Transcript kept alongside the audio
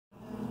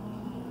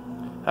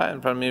Hi,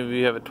 in front of me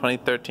we have a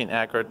 2013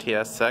 Acura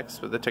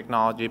TSX with the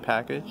technology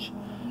package.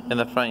 In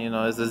the front,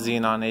 is the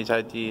xenon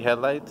HID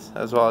headlights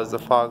as well as the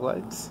fog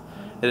lights.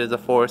 It is a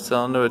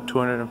 4-cylinder with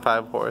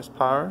 205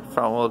 horsepower,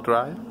 front-wheel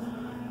drive.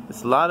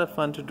 It's a lot of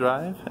fun to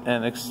drive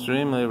and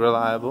extremely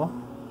reliable.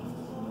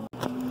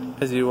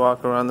 As you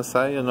walk around the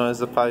side, you'll notice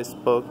the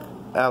 5-spoke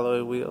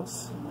alloy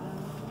wheels.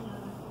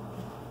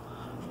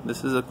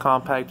 This is a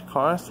compact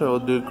car, so it will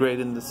do great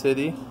in the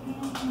city.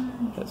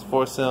 It's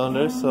 4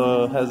 cylinders,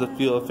 so it has a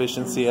fuel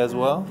efficiency as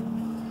well,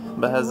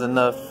 but has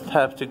enough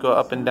pep to go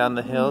up and down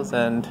the hills,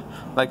 and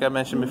like I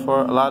mentioned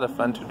before, a lot of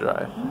fun to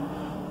drive.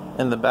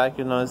 In the back,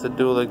 you'll notice the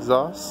dual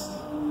exhaust,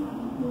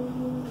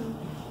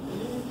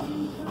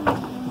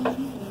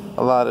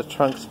 a lot of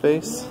trunk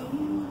space,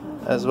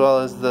 as well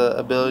as the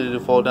ability to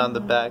fold down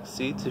the back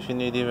seats if you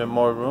need even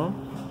more room.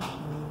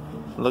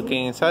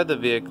 Looking inside the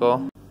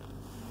vehicle,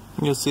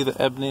 you'll see the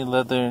ebony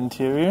leather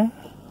interior.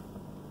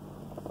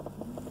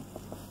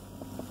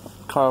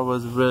 Car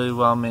was really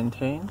well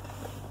maintained.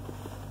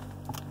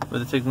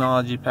 With the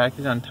technology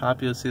package on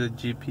top, you'll see the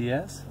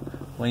GPS.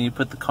 When you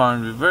put the car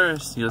in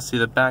reverse, you'll see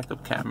the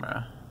backup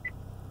camera.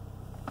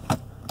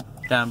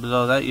 Down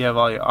below that, you have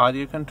all your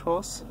audio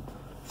controls.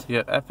 So you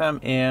have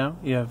FM, AM,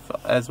 you have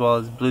as well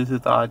as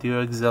Bluetooth audio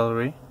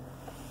auxiliary.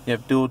 You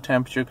have dual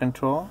temperature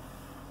control,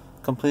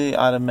 completely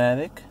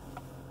automatic,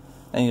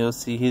 and you'll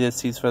see heated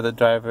seats for the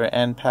driver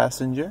and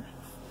passenger.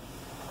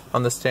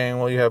 On the steering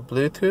wheel, you have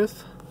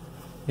Bluetooth.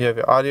 You have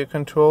your audio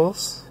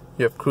controls,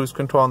 you have cruise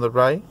control on the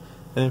right,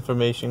 and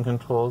information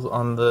controls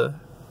on the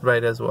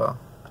right as well.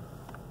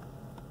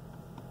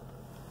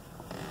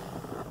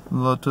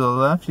 Low to the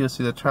left, you'll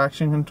see the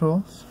traction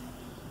controls.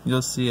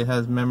 You'll see it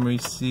has memory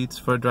seats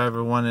for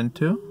driver 1 and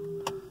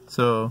 2.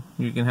 So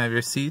you can have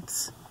your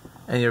seats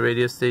and your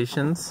radio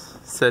stations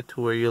set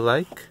to where you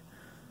like.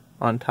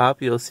 On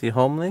top, you'll see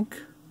Home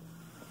Link.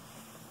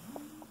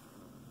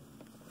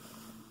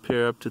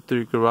 Pair up to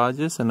 3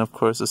 garages, and of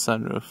course a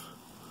sunroof.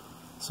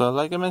 So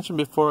like I mentioned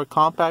before, a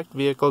compact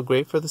vehicle,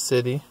 great for the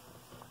city,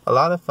 a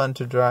lot of fun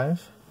to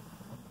drive.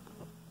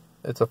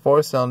 It's a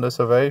 4-cylinder,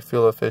 so very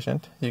fuel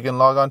efficient. You can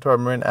log on to our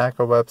Marin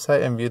Acura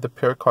website and view the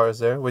pure cars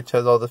there, which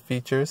has all the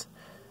features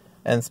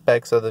and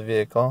specs of the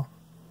vehicle.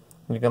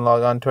 You can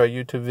log on to our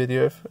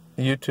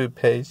YouTube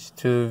page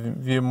to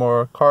view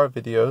more car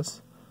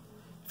videos.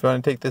 If you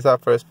want to take this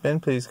out for a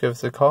spin, please give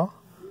us a call.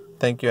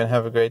 Thank you and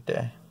have a great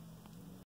day.